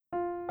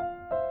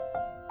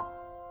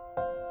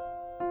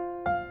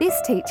This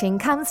teaching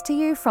comes to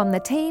you from the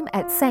team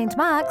at St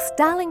Mark's,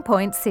 Darling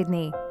Point,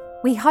 Sydney.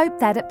 We hope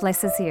that it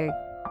blesses you.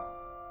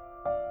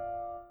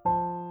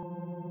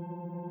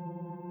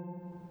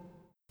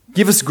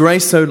 Give us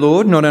grace, O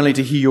Lord, not only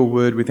to hear your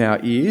word with our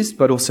ears,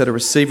 but also to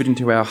receive it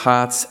into our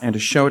hearts and to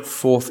show it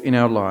forth in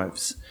our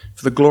lives.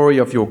 For the glory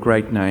of your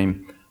great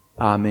name.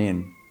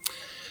 Amen.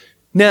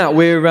 Now,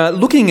 we're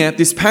looking at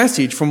this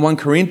passage from 1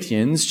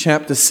 Corinthians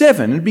chapter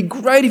 7. It'd be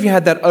great if you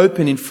had that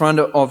open in front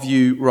of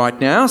you right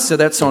now. So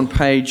that's on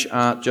page,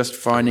 just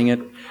finding it,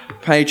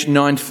 page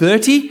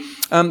 930.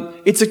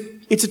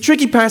 It's a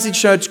tricky passage,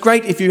 so it's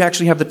great if you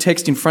actually have the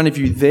text in front of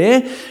you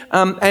there.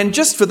 And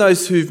just for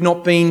those who've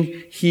not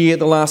been here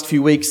the last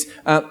few weeks,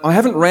 I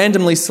haven't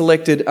randomly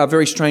selected a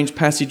very strange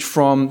passage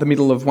from the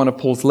middle of one of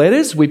Paul's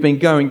letters. We've been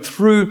going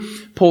through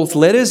Paul's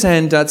letters,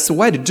 and it's the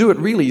way to do it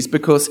really is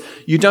because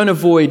you don't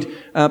avoid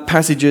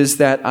passages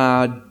that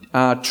are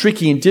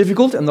tricky and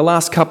difficult. And the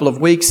last couple of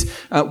weeks,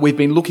 we've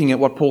been looking at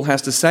what Paul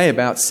has to say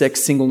about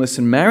sex, singleness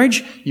and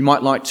marriage. You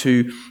might like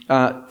to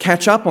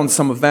catch up on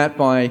some of that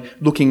by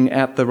looking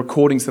at the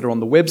recordings that are on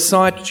the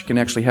website, which you can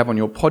actually have on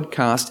your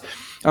podcast.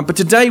 But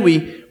today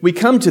we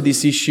come to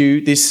this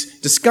issue, this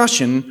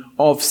discussion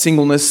of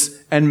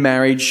singleness and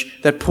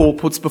marriage that Paul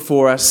puts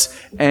before us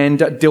and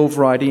delve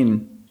right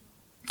in.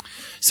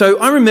 So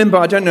I remember,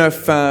 I don't know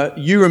if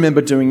you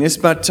remember doing this,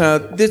 but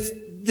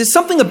there's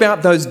something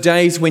about those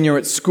days when you're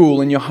at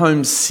school and you're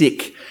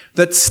homesick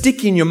that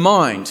stick in your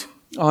mind.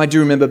 I do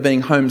remember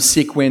being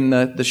homesick when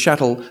the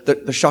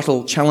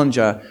shuttle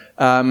Challenger,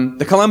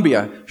 the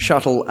Columbia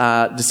shuttle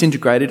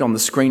disintegrated on the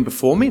screen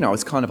before me, and I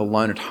was kind of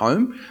alone at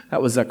home.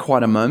 That was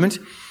quite a moment.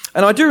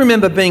 And I do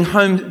remember being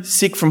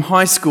homesick from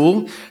high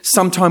school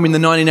sometime in the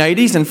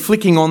 1980s and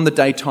flicking on the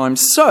daytime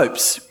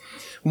soaps.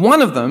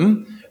 One of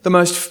them, the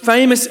most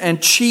famous and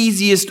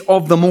cheesiest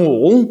of them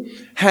all,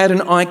 had an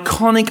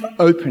iconic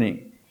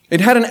opening. It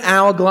had an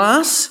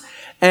hourglass,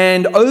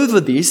 and over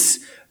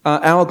this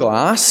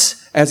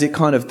hourglass, as it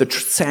kind of, the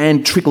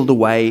sand trickled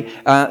away,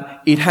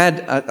 it had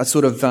a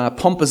sort of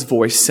pompous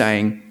voice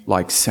saying,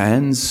 like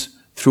sands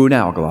through an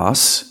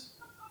hourglass.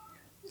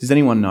 Does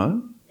anyone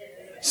know?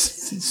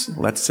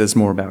 Well, that says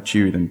more about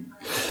you than...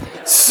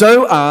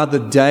 So are the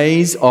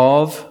days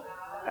of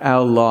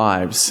our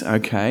lives.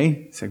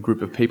 Okay, it's a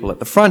group of people at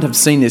the front have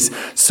seen this.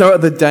 So are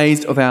the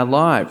days of our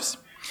lives.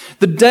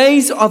 The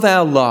days of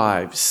our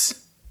lives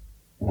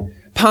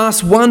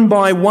pass one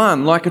by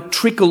one like a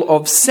trickle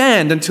of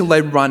sand until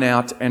they run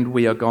out and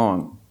we are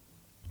gone.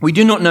 We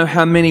do not know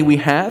how many we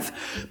have,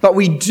 but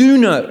we do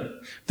know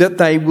that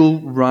they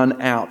will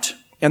run out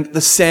and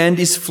the sand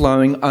is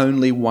flowing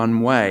only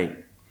one way.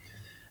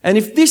 And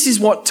if this is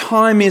what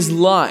time is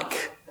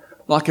like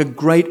a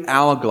great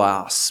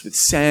hourglass with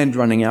sand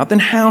running out, then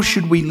how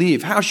should we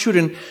live? How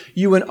should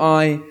you and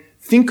I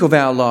think of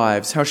our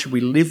lives? How should we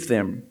live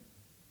them?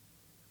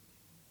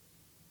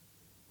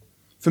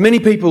 For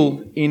many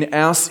people in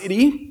our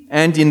city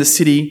and in the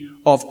city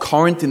of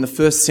Corinth in the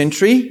first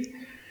century,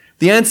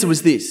 the answer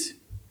was this: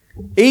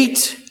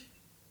 eat,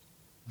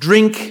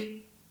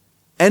 drink,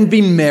 and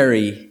be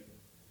merry,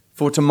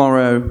 for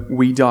tomorrow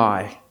we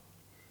die.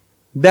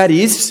 That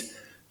is,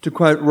 to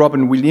quote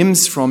Robin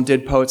Williams from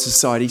Dead Poets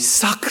Society,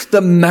 suck the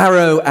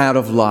marrow out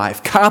of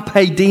life.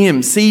 Carpe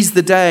diem, seize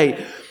the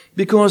day.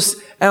 Because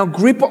our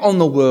grip on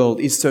the world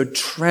is so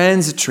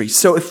transitory,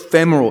 so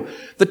ephemeral.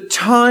 The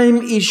time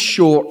is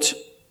short.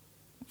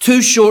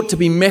 Too short to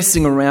be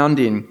messing around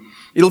in.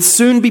 It'll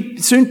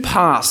soon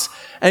pass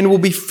and we'll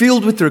be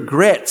filled with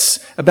regrets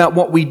about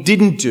what we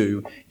didn't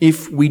do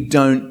if we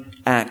don't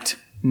act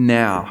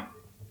now.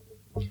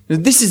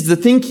 This is the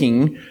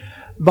thinking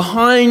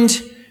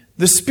behind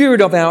the spirit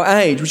of our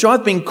age, which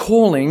I've been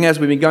calling, as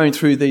we've been going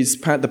through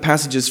the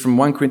passages from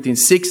 1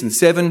 Corinthians 6 and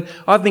 7,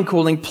 I've been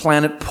calling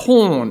planet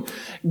porn.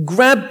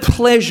 Grab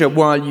pleasure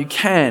while you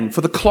can, for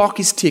the clock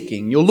is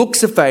ticking, your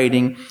looks are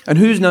fading, and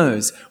who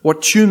knows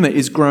what tumour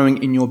is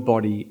growing in your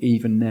body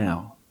even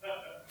now.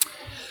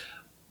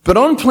 But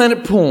on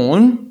planet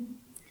porn,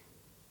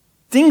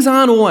 things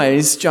aren't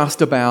always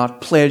just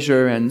about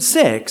pleasure and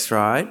sex,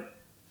 right?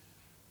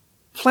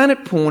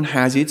 Planet porn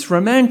has its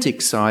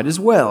romantic side as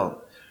well.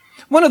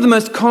 One of the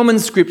most common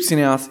scripts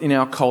in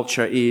our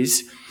culture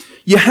is,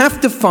 you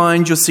have to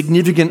find your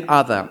significant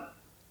other,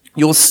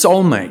 your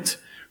soulmate,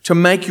 to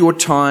make your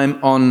time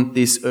on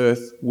this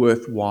earth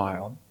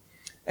worthwhile.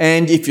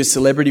 And if you're a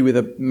celebrity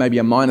maybe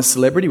a minor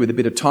celebrity with a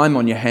bit of time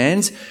on your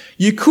hands,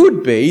 you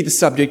could be the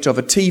subject of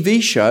a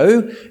TV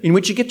show in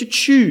which you get to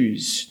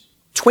choose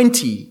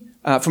 20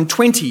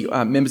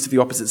 members of the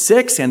opposite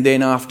sex, and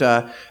then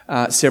after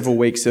several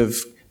weeks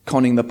of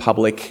conning the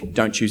public,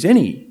 don't choose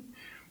any,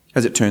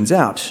 as it turns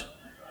out.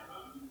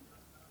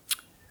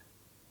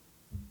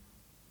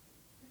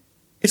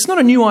 It's not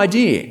a new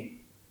idea.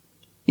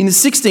 In the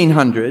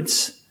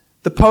 1600s,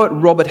 the poet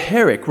Robert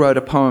Herrick wrote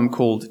a poem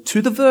called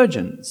To the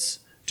Virgins,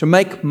 to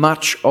make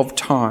much of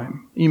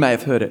time. You may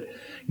have heard it.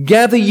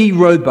 Gather ye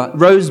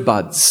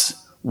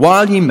rosebuds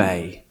while ye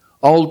may.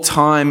 Old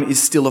time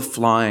is still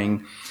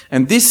a-flying,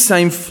 and this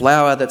same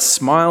flower that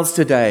smiles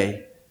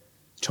today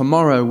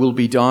tomorrow will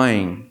be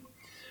dying.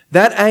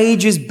 That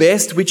age is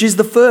best which is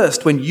the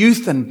first, when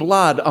youth and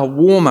blood are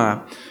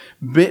warmer.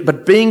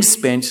 But being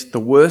spent, the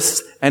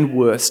worst and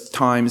worst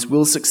times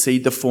will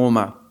succeed the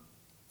former.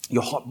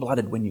 You're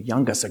hot-blooded when you're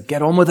younger, so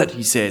get on with it,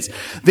 he says.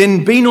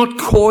 Then be not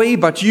coy,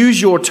 but use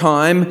your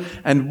time,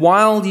 and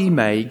while ye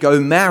may,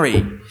 go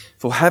marry.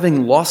 For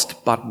having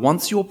lost but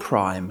once your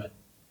prime,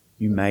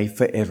 you may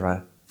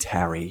forever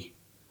tarry.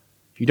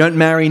 If you don't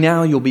marry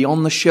now, you'll be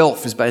on the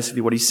shelf, is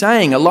basically what he's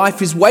saying. A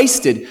life is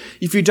wasted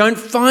if you don't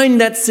find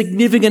that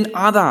significant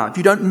other, if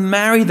you don't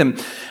marry them.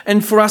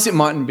 And for us, it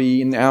mightn't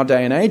be, in our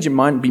day and age, it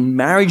mightn't be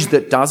marriage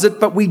that does it,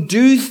 but we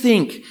do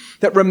think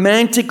that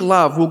romantic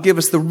love will give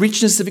us the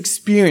richness of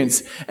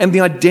experience and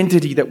the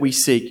identity that we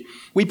seek.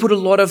 We put a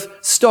lot of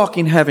stock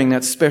in having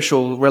that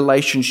special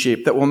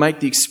relationship that will make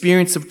the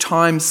experience of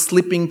time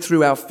slipping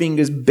through our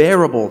fingers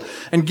bearable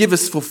and give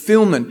us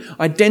fulfillment,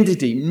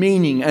 identity,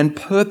 meaning, and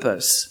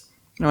purpose.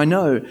 Now, I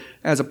know,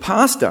 as a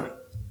pastor,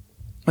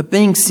 that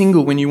being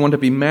single when you want to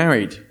be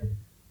married,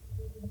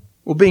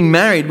 or being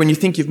married when you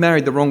think you've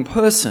married the wrong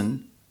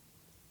person,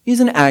 is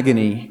an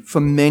agony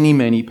for many,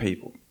 many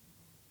people.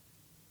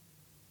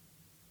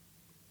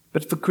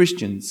 But for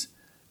Christians,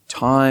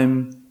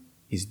 time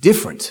is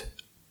different.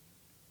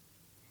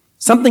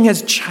 Something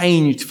has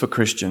changed for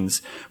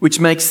Christians, which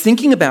makes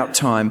thinking about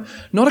time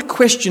not a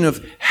question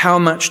of how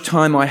much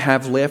time I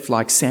have left,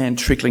 like sand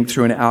trickling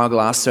through an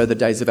hourglass, so the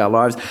days of our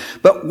lives,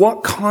 but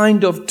what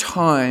kind of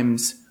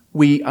times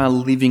we are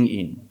living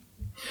in.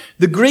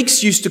 The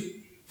Greeks used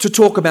to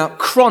talk about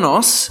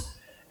chronos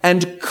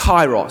and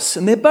kairos,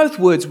 and they're both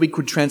words we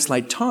could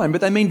translate time, but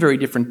they mean very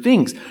different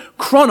things.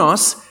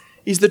 Chronos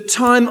is the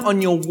time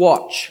on your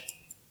watch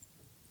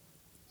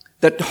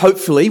that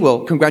hopefully,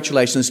 well,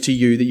 congratulations to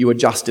you that you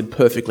adjusted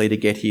perfectly to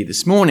get here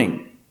this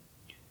morning.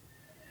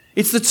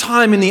 It's the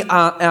time in the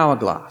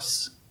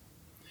hourglass.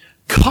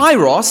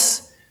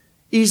 Kairos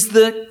is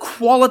the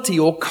quality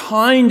or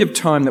kind of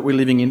time that we're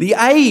living in, the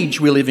age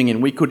we're living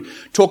in. We could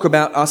talk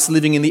about us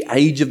living in the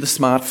age of the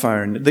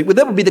smartphone.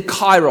 That would be the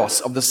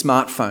kairos of the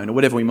smartphone, or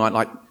whatever we might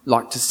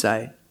like to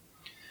say.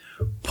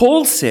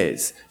 Paul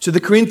says to the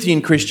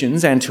Corinthian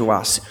Christians and to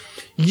us,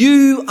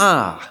 you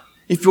are,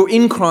 if you're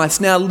in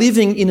Christ, now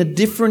living in a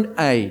different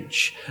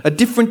age, a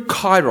different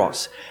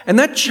kairos. And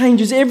that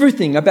changes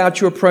everything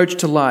about your approach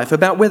to life,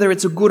 about whether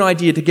it's a good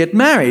idea to get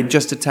married,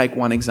 just to take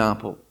one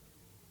example.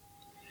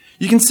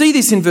 You can see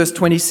this in verse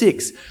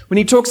 26, when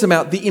he talks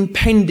about the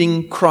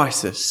impending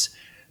crisis.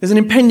 There's an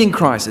impending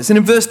crisis. And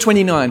in verse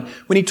 29,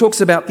 when he talks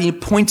about the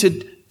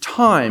appointed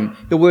time,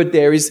 the word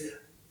there is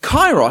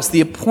kairos.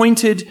 The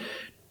appointed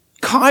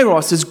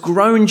kairos has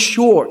grown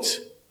short,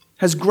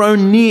 has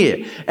grown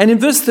near. And in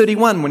verse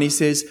 31, when he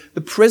says,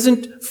 the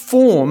present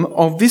form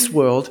of this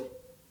world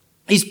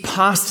is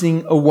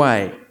passing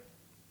away.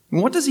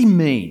 And what does he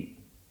mean?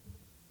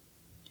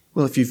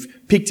 Well, if you've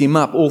picked him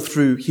up all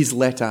through his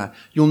letter,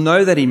 you'll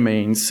know that he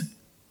means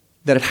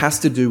that it has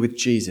to do with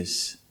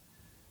Jesus.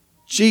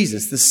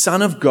 Jesus, the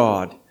Son of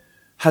God,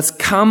 has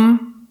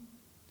come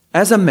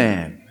as a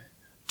man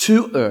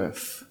to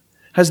earth,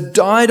 has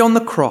died on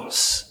the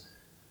cross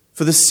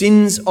for the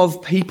sins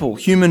of people,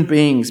 human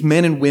beings,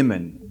 men and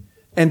women,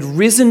 and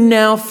risen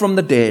now from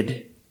the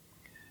dead,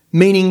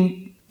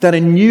 meaning that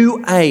a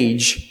new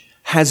age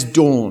has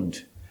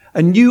dawned.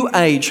 A new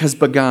age has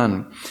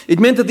begun. It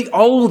meant that the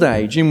old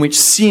age in which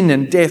sin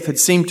and death had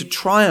seemed to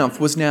triumph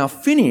was now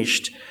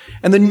finished,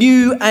 and the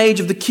new age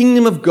of the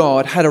kingdom of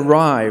God had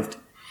arrived.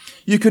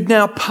 You could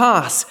now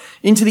pass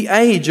into the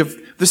age of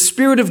the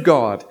Spirit of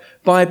God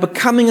by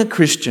becoming a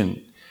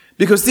Christian,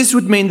 because this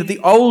would mean that the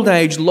old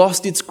age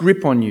lost its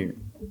grip on you.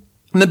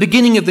 And the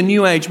beginning of the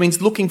new age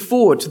means looking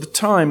forward to the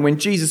time when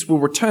Jesus will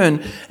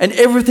return and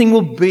everything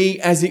will be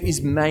as it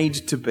is made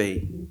to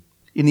be.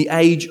 In the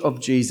age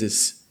of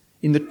Jesus,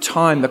 in the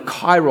time, the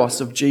kairos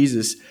of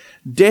Jesus,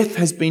 death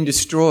has been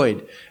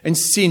destroyed and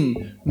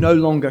sin no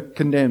longer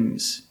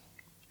condemns.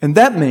 And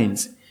that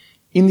means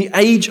in the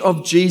age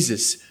of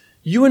Jesus,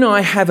 you and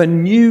I have a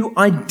new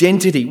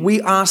identity.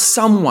 We are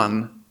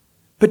someone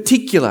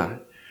particular.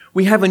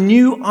 We have a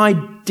new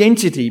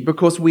identity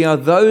because we are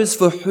those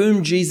for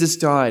whom Jesus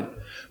died.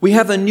 We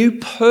have a new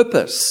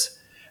purpose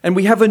and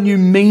we have a new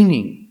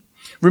meaning.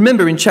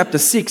 Remember in chapter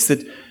 6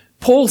 that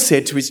Paul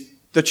said to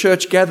the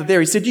church gathered there,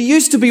 he said, you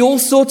used to be all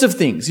sorts of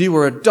things. You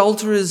were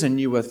adulterers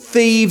and you were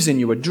thieves and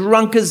you were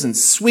drunkards and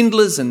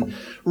swindlers and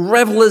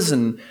revelers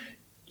and,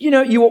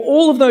 you were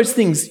all of those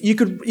things. You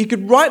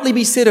could rightly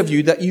be said of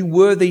you that you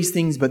were these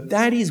things, but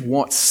that is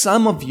what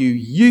some of you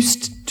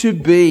used to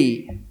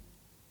be.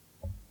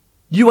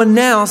 You are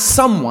now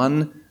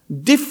someone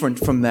different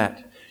from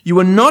that. You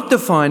are not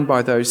defined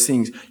by those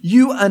things.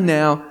 You are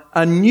now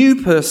a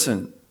new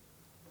person.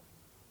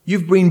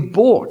 You've been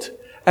bought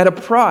at a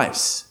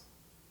price,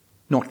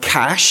 not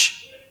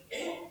cash,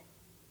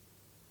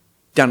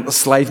 down at the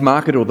slave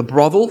market or the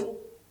brothel.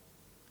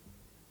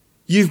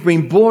 You've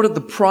been bought at the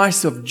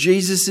price of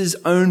Jesus'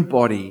 own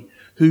body,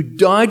 who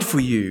died for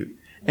you,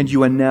 and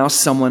you are now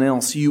someone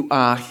else. You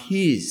are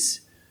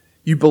his.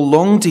 You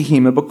belong to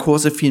him, and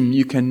because of him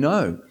you can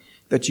know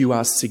that you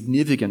are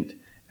significant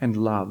and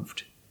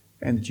loved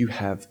and that you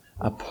have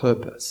a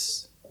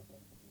purpose.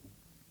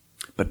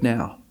 But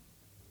now,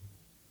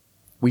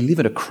 we live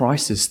at a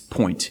crisis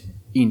point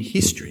in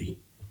history.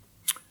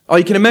 Oh,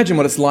 you can imagine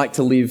what it's like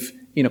to live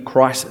in a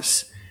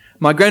crisis.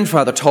 My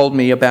grandfather told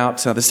me about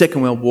the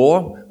Second World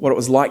War, what it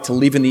was like to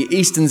live in the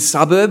eastern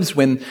suburbs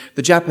when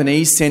the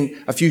Japanese sent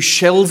a few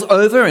shells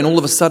over and all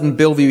of a sudden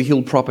Bellevue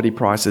Hill property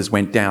prices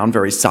went down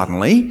very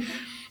suddenly.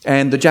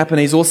 And the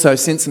Japanese also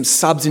sent some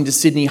subs into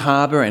Sydney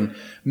Harbour and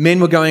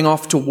men were going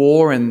off to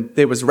war and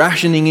there was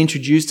rationing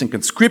introduced and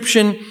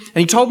conscription. And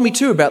he told me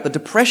too about the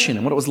Depression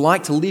and what it was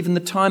like to live in the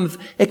time of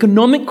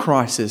economic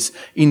crisis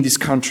in this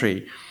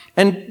country.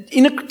 And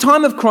in a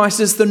time of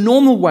crisis, the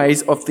normal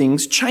ways of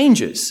things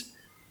changes.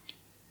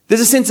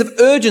 There's a sense of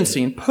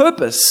urgency and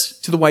purpose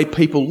to the way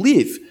people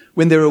live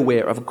when they're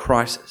aware of a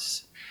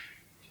crisis.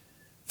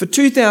 For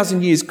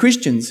 2,000 years,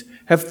 Christians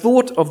have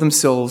thought of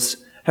themselves,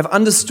 have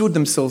understood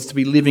themselves to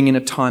be living in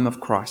a time of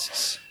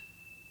crisis.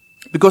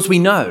 Because we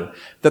know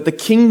that the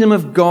kingdom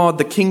of God,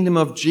 the kingdom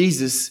of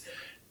Jesus,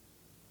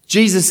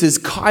 Jesus's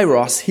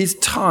kairos, his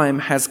time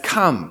has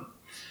come.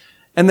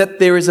 And that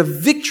there is a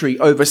victory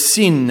over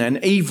sin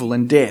and evil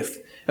and death.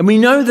 And we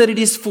know that it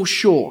is for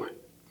sure.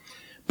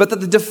 But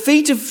that the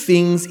defeat of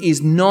things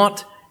is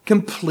not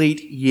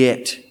complete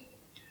yet.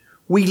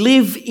 We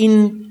live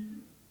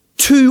in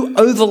two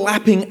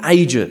overlapping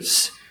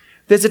ages.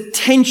 There's a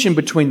tension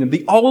between them.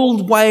 The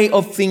old way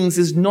of things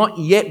has not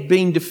yet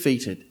been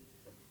defeated.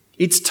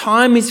 Its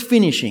time is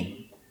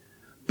finishing,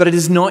 but it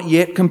is not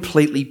yet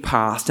completely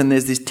past, and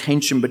there's this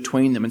tension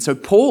between them. And so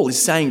Paul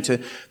is saying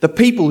to the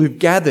people who've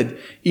gathered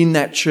in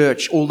that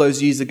church all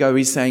those years ago,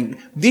 he's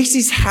saying, this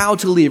is how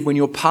to live when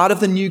you're part of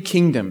the new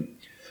kingdom,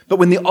 but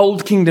when the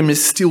old kingdom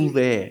is still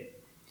there.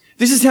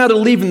 This is how to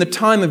live in the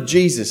time of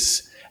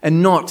Jesus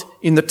and not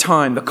in the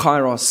time, the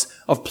kairos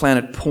of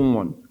planet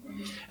porn.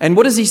 And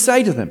what does he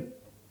say to them?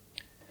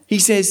 He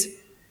says,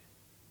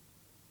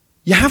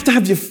 you have to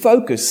have your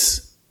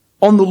focus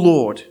on the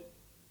Lord.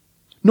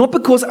 Not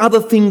because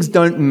other things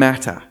don't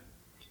matter,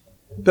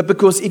 but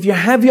because if you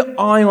have your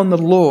eye on the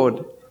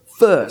Lord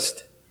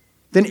first,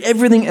 then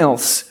everything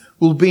else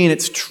will be in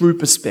its true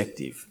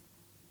perspective.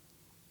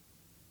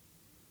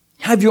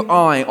 Have your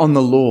eye on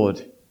the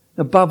Lord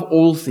above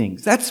all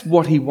things. That's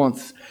what he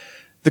wants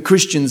the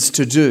Christians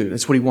to do.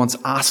 That's what he wants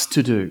us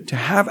to do, to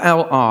have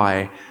our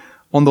eye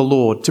on the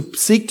Lord, to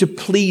seek to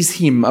please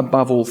him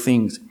above all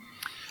things.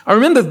 I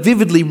remember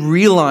vividly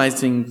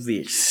realizing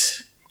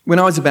this when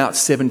I was about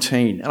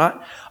 17. And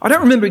I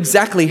don't remember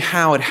exactly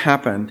how it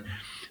happened,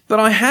 but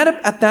I had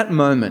at that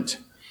moment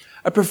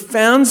a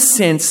profound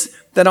sense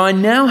that I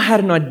now had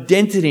an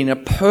identity and a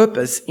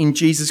purpose in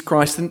Jesus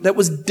Christ that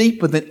was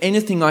deeper than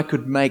anything I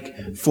could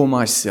make for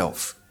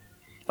myself.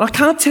 And I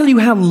can't tell you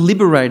how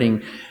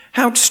liberating,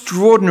 how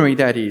extraordinary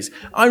that is.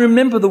 I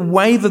remember the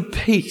wave of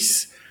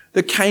peace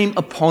that came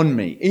upon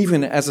me,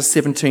 even as a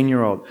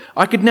 17-year-old.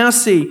 I could now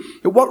see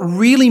that what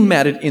really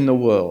mattered in the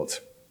world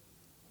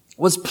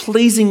was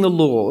pleasing the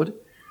Lord,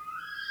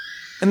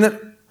 and that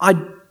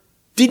I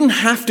didn't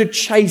have to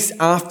chase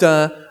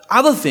after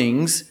other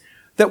things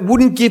that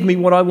wouldn't give me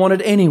what I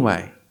wanted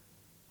anyway.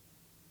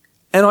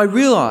 And I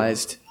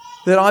realized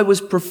that I was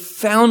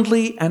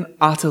profoundly and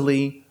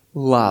utterly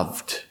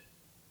loved.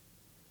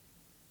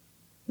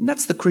 And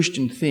that's the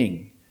Christian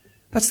thing.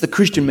 That's the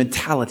Christian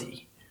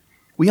mentality.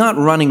 We aren't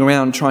running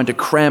around trying to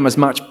cram as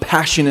much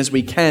passion as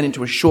we can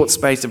into a short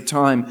space of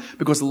time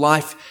because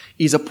life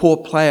is a poor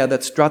player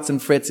that struts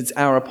and frets its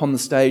hour upon the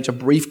stage, a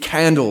brief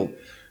candle,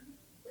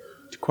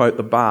 to quote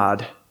the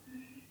bard.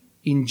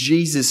 In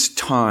Jesus'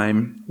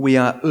 time, we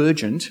are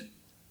urgent,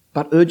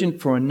 but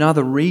urgent for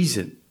another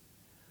reason.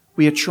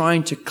 We are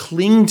trying to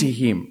cling to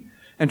him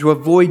and to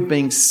avoid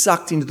being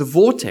sucked into the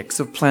vortex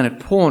of planet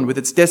porn with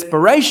its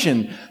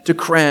desperation to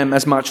cram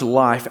as much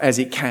life as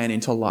it can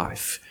into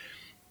life.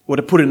 Or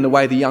to put it in the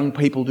way the young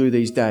people do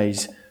these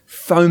days,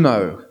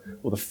 FOMO,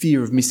 or the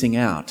fear of missing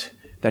out,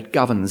 that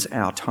governs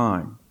our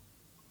time.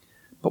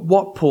 But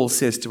what Paul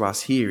says to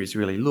us here is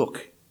really,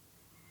 look,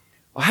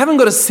 I haven't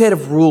got a set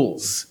of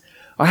rules.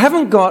 I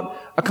haven't got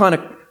a kind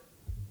of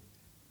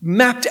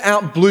mapped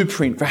out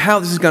blueprint for how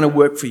this is going to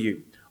work for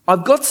you.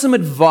 I've got some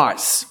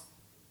advice,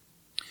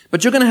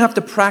 but you're going to have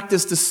to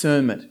practice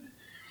discernment.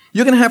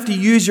 You're going to have to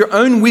use your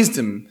own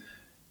wisdom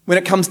when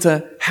it comes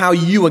to how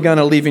you are going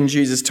to live in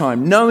Jesus'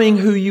 time, knowing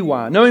who you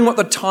are, knowing what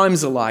the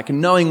times are like,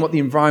 and knowing what the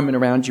environment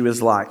around you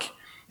is like.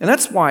 And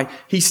that's why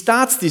he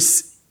starts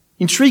this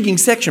intriguing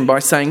section by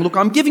saying, look,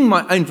 I'm giving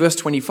my own, verse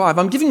 25,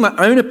 I'm giving my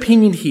own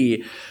opinion here,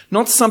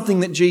 not something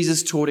that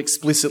Jesus taught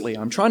explicitly.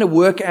 I'm trying to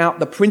work out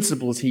the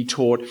principles he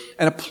taught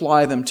and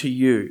apply them to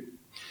you.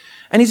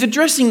 And he's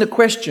addressing the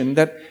question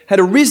that had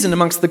arisen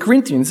amongst the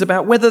Corinthians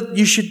about whether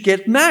you should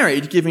get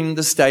married given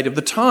the state of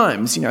the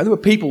times. You know, there were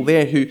people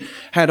there who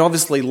had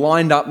obviously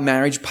lined up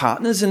marriage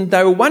partners and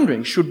they were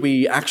wondering, should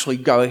we actually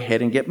go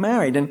ahead and get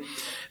married? And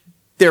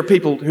There are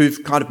people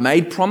who've kind of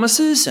made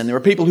promises, and there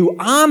are people who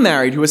are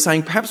married who are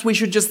saying perhaps we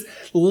should just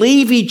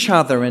leave each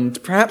other, and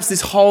perhaps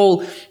this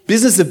whole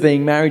business of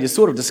being married is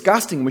sort of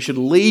disgusting. We should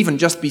leave and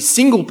just be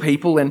single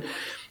people, and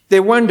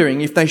they're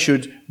wondering if they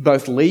should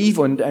both leave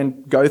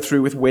and go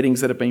through with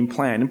weddings that have been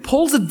planned. And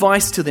Paul's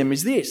advice to them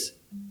is this: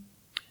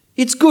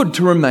 it's good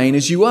to remain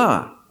as you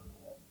are.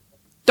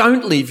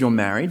 Don't leave your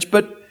marriage,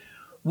 but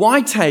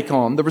why take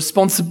on the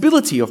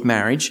responsibility of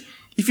marriage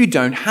if you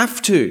don't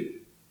have to?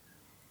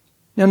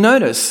 Now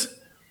notice,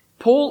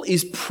 Paul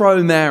is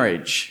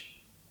pro-marriage,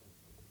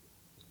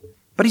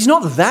 but he's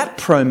not that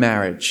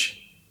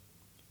pro-marriage.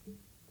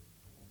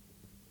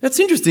 That's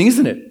interesting,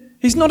 isn't it?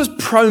 He's not as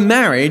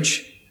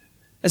pro-marriage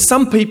as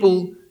some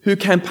people who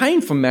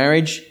campaign for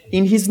marriage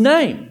in his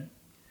name.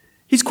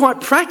 He's quite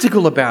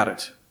practical about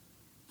it.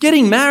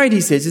 Getting married,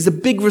 he says, is a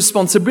big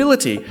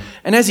responsibility.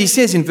 And as he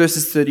says in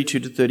verses 32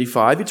 to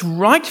 35, it's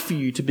right for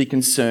you to be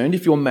concerned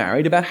if you're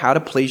married about how to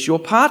please your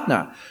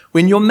partner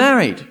when you're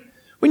married.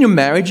 When you're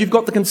married, you've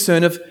got the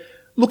concern of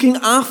looking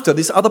after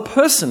this other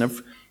person,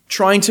 of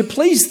trying to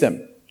please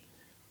them.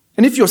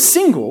 And if you're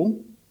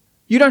single,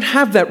 you don't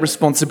have that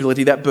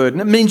responsibility, that burden.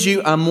 It means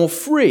you are more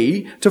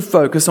free to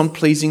focus on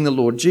pleasing the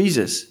Lord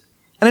Jesus.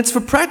 And it's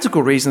for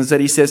practical reasons that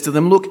he says to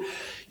them, look,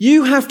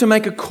 you have to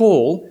make a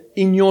call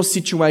in your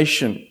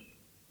situation.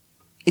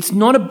 It's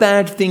not a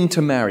bad thing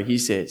to marry, he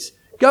says.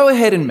 Go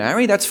ahead and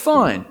marry, that's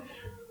fine.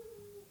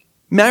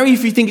 Marry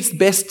if you think it's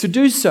best to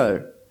do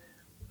so.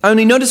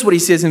 Only notice what he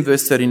says in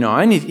verse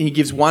 39. He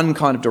gives one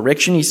kind of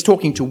direction. He's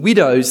talking to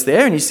widows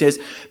there, and he says,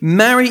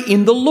 marry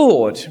in the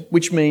Lord,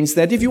 which means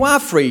that if you are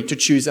free to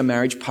choose a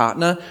marriage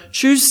partner,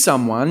 choose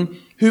someone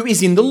who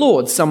is in the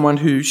Lord, someone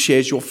who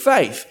shares your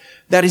faith.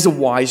 That is a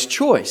wise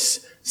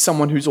choice,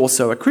 someone who's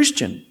also a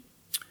Christian.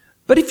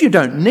 But if you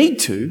don't need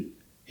to,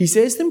 he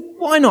says, then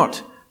why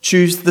not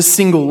choose the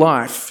single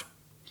life?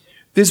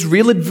 There's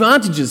real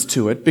advantages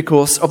to it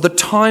because of the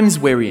times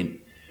we're in.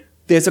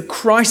 There's a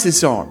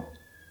crisis on.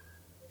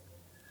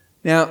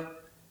 Now,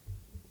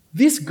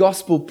 this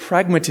gospel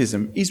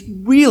pragmatism is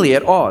really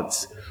at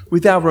odds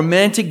with our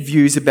romantic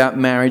views about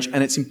marriage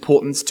and its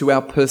importance to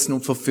our personal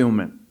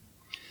fulfillment.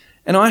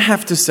 And I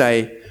have to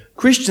say,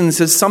 Christians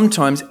have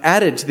sometimes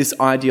added to this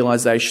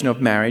idealization of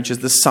marriage as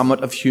the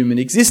summit of human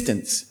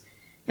existence.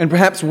 And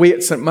perhaps we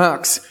at St.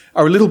 Mark's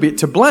are a little bit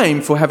to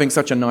blame for having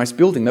such a nice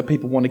building that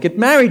people want to get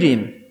married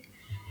in.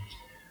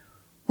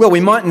 Well, we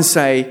mightn't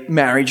say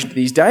marriage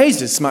these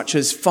days as much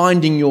as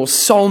finding your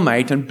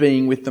soulmate and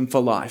being with them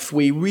for life.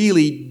 We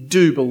really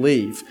do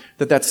believe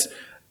that that's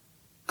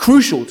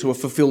crucial to a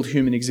fulfilled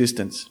human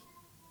existence.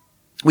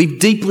 We've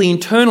deeply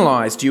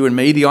internalized, you and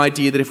me, the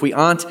idea that if we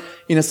aren't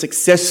in a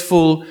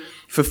successful,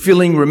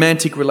 fulfilling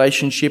romantic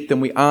relationship,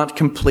 then we aren't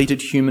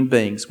completed human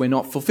beings. We're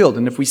not fulfilled.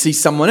 And if we see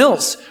someone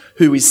else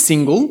who is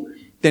single,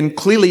 then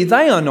clearly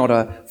they are not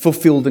a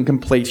fulfilled and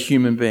complete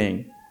human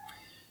being.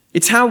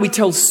 It's how we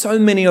tell so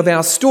many of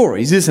our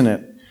stories, isn't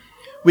it?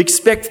 We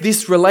expect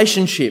this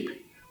relationship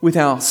with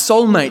our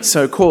soulmate,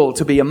 so-called,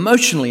 to be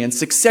emotionally and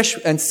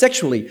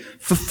sexually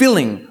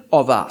fulfilling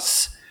of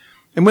us.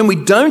 And when we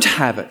don't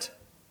have it,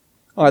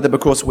 either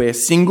because we're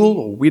single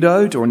or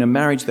widowed or in a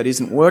marriage that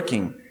isn't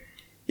working,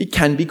 it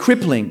can be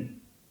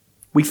crippling.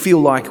 We feel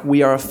like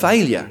we are a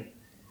failure.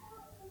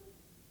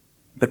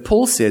 But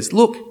Paul says,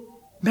 look,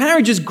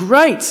 marriage is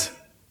great.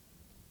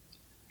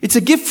 It's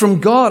a gift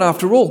from God,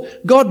 after all.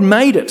 God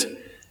made it.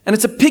 And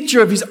it's a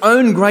picture of his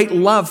own great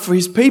love for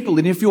his people.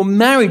 And if you're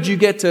married, you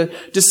get to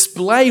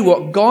display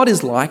what God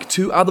is like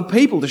to other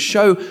people, to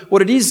show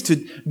what it is to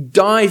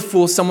die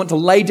for someone, to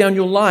lay down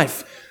your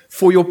life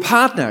for your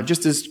partner,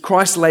 just as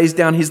Christ lays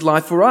down his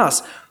life for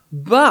us.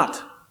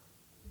 But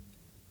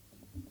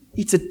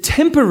it's a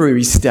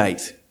temporary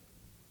state.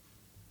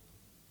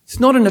 It's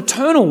not an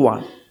eternal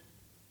one.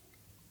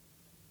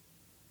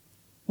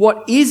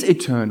 What is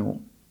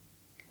eternal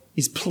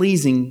is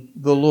pleasing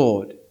the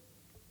Lord.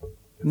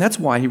 And that's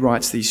why he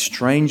writes these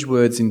strange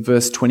words in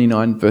verse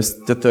 29, verse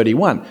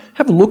 31.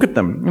 Have a look at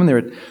them. I mean, they're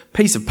a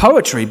piece of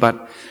poetry,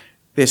 but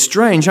they're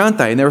strange, aren't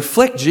they? And they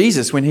reflect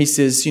Jesus when he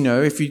says, you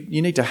know, if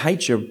you need to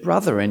hate your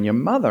brother and your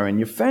mother and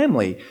your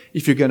family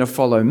if you're going to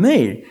follow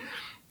me.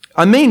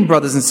 I mean,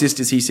 brothers and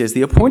sisters, he says,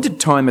 the appointed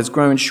time has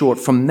grown short.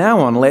 From now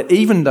on, let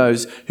even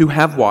those who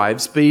have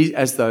wives be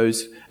as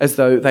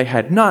though they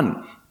had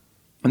none.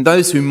 And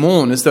those who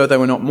mourn as though they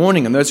were not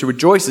mourning, and those who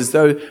rejoice as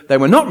though they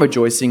were not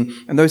rejoicing,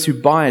 and those who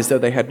buy as though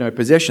they had no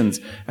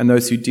possessions, and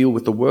those who deal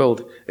with the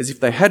world as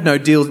if they had no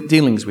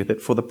dealings with it,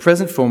 for the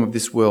present form of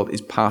this world is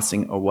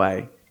passing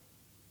away.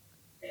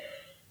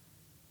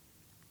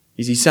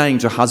 Is he saying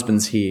to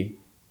husbands here,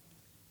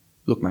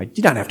 look, mate,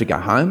 you don't have to go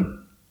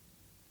home.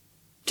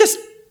 Just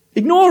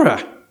ignore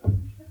her.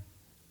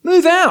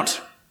 Move out.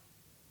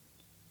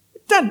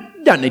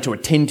 Don't need to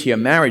attend to your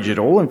marriage at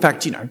all. In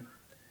fact,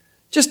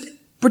 just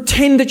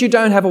pretend that you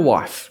don't have a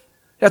wife.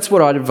 That's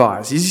what I'd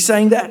advise. Is he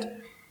saying that?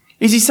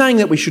 Is he saying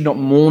that we should not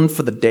mourn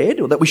for the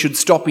dead, or that we should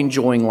stop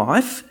enjoying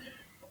life,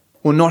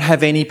 or not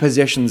have any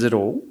possessions at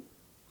all?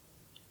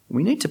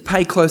 We need to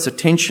pay close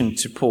attention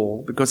to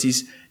Paul because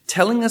he's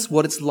telling us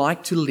what it's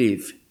like to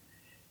live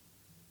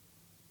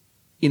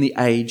in the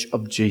age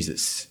of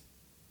Jesus,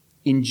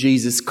 in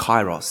Jesus'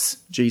 kairos,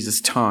 Jesus'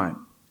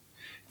 time.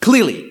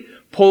 Clearly,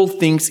 Paul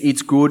thinks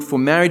it's good for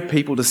married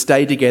people to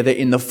stay together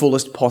in the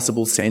fullest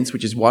possible sense,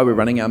 which is why we're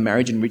running our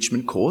marriage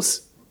enrichment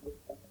course.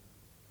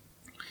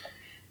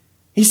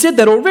 He said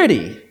that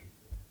already.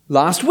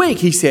 Last week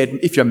he said,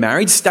 if you're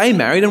married, stay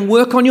married and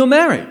work on your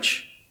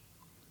marriage.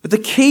 But the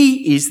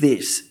key is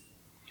this.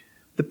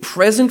 The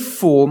present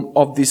form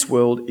of this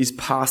world is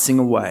passing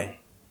away.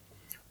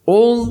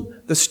 All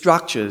the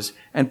structures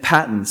and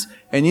patterns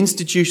and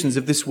institutions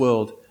of this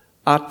world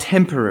are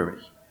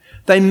temporary.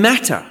 They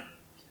matter,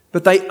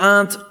 but they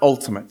aren't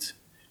ultimate.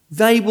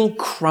 They will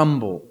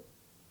crumble.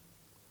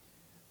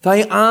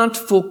 They aren't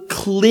for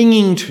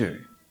clinging to.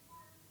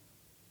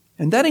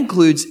 And that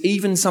includes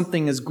even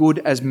something as good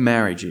as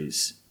marriage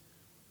is.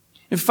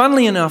 And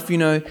funnily enough,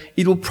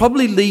 it will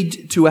probably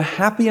lead to a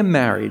happier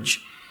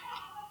marriage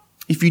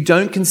if you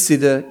don't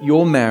consider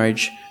your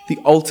marriage the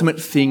ultimate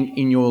thing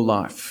in your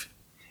life.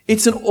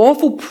 It's an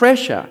awful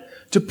pressure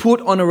to put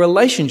on a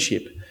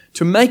relationship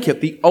to make it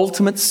the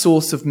ultimate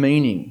source of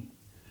meaning,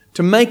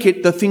 to make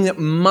it the thing that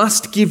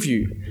must give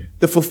you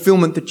the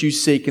fulfillment that you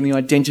seek and the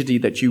identity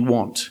that you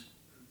want.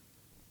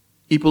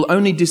 It will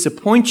only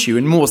disappoint you,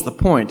 and more's the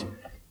point,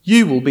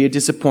 you will be a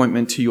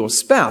disappointment to your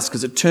spouse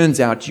because it turns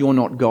out you're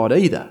not God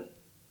either.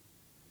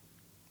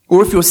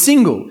 Or if you're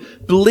single,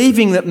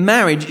 believing that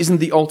marriage isn't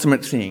the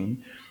ultimate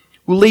thing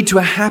will lead to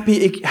a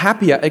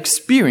happier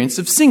experience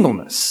of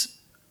singleness.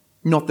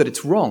 Not that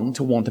it's wrong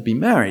to want to be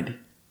married,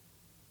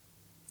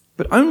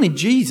 but only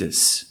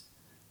Jesus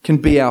can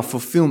be our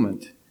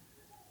fulfillment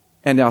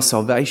and our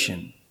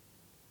salvation.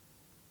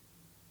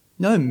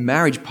 No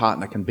marriage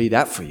partner can be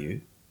that for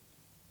you.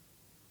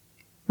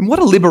 And what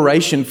a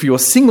liberation for your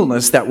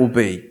singleness that will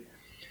be.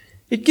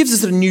 It gives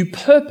us a new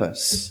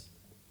purpose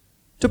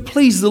to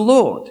please the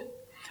Lord.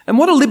 And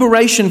what a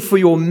liberation for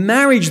your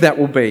marriage that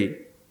will be.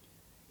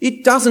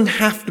 It doesn't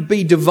have to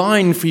be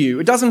divine for you.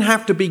 It doesn't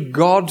have to be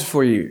God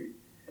for you.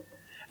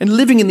 And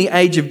living in the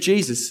age of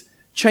Jesus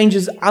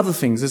changes other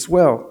things as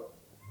well.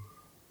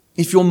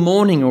 If you're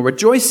mourning or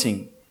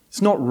rejoicing,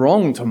 it's not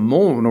wrong to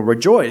mourn or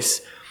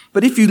rejoice.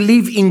 But if you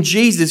live in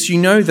Jesus, you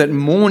know that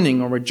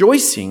mourning or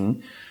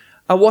rejoicing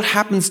are what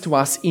happens to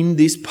us in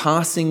this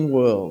passing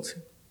world.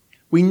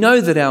 We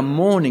know that our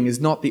mourning is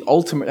not the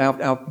ultimate.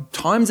 Our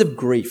times of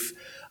grief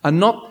are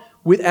not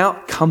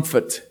without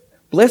comfort.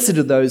 Blessed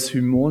are those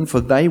who mourn, for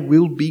they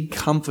will be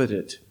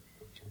comforted.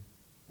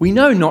 We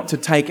know not to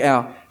take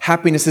our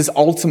happiness as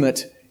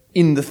ultimate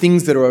in the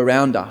things that are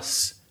around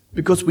us,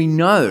 because we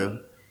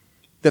know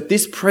that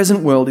this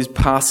present world is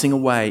passing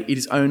away. It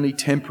is only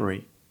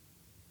temporary.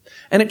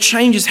 And it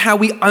changes how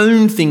we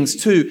own things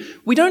too.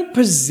 We don't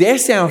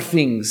possess our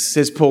things,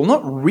 says Paul.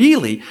 Not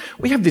really.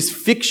 We have this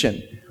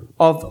fiction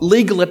of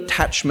legal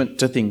attachment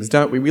to things,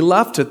 don't we? We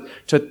love to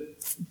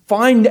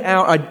find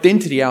our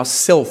identity, our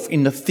self,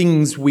 in the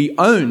things we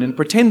own and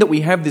pretend that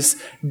we have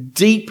this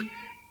deep,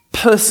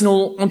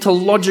 personal,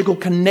 ontological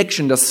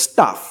connection to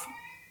stuff.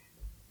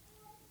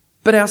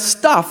 But our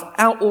stuff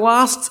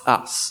outlasts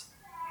us.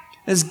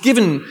 It's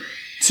given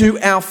to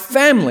our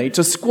family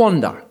to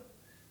squander.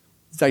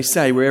 As they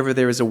say, wherever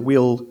there is a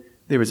will,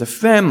 there is a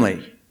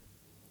family.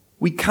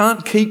 We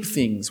can't keep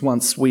things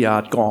once we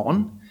are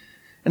gone,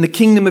 and the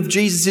kingdom of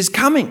Jesus is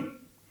coming.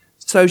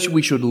 So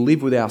we should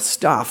live with our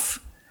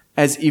stuff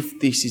as if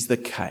this is the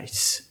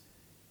case.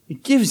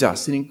 It gives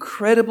us an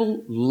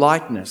incredible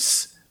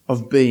lightness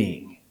of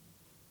being.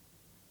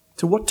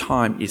 To what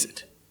time is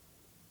it?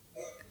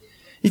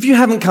 If you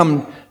haven't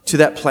come to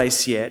that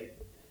place yet,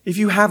 if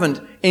you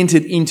haven't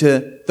entered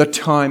into the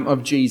time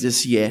of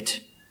Jesus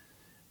yet,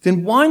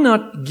 then why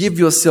not give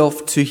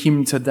yourself to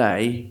him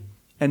today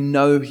and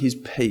know his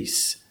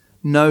peace,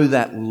 know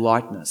that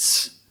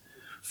lightness.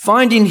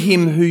 Find in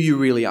him who you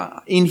really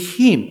are, in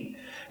him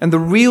and the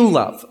real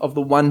love of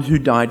the one who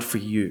died for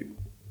you.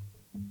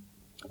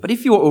 But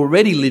if you're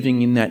already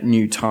living in that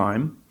new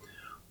time,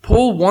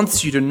 Paul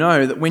wants you to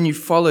know that when you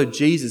follow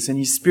Jesus and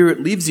his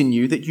Spirit lives in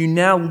you, that you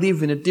now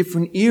live in a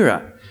different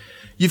era.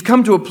 You've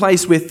come to a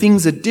place where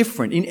things are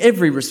different in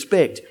every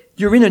respect.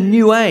 You're in a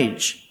new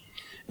age.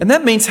 And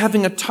that means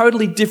having a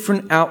totally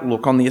different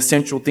outlook on the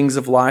essential things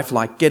of life,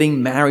 like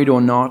getting married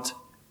or not,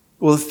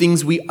 or the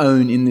things we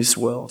own in this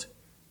world.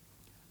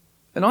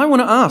 And I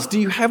want to ask, do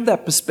you have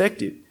that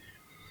perspective?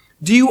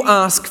 Do you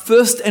ask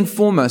first and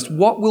foremost,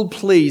 what will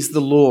please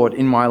the Lord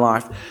in my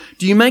life?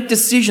 Do you make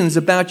decisions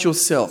about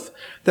yourself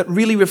that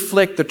really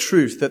reflect the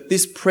truth that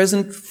this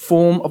present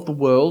form of the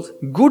world,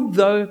 good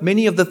though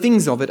many of the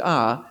things of it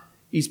are,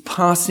 is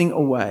passing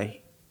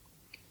away?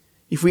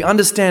 If we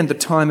understand the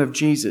time of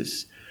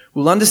Jesus,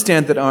 we'll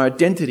understand that our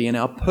identity and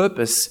our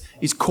purpose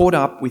is caught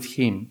up with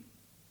him.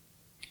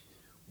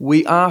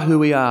 We are who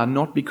we are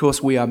not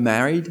because we are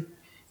married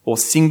or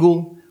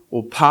single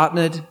or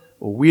partnered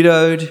or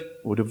widowed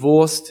or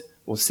divorced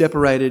or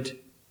separated,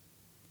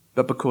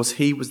 but because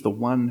he was the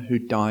one who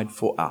died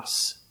for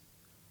us.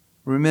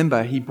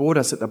 Remember, he bought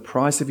us at the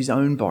price of his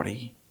own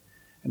body,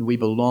 and we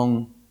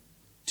belong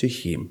to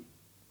him.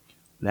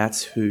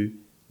 That's who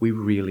we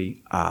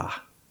really are.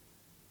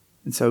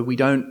 And so we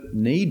don't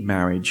need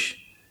marriage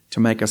to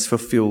make us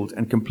fulfilled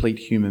and complete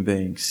human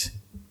beings.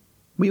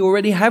 We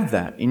already have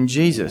that in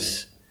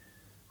Jesus.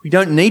 We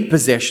don't need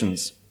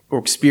possessions or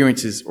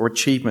experiences or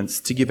achievements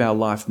to give our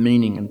life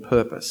meaning and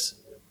purpose.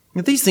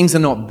 Now, these things are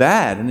not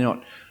bad and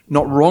they're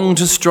not wrong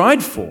to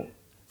strive for,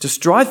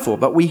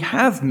 but we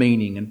have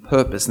meaning and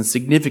purpose and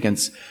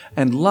significance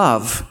and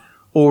love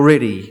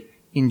already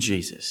in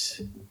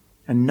Jesus.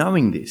 And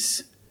knowing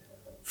this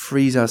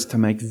frees us to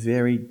make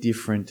very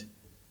different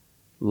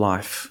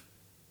life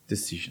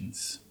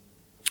decisions.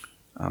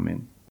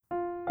 Amen.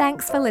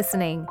 Thanks for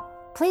listening.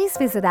 Please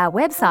visit our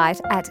website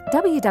at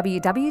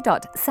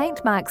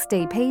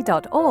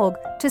www.stmarksdp.org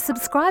to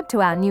subscribe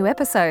to our new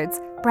episodes,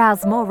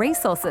 browse more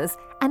resources,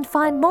 and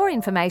find more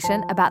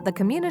information about the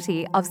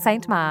community of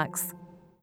St. Mark's.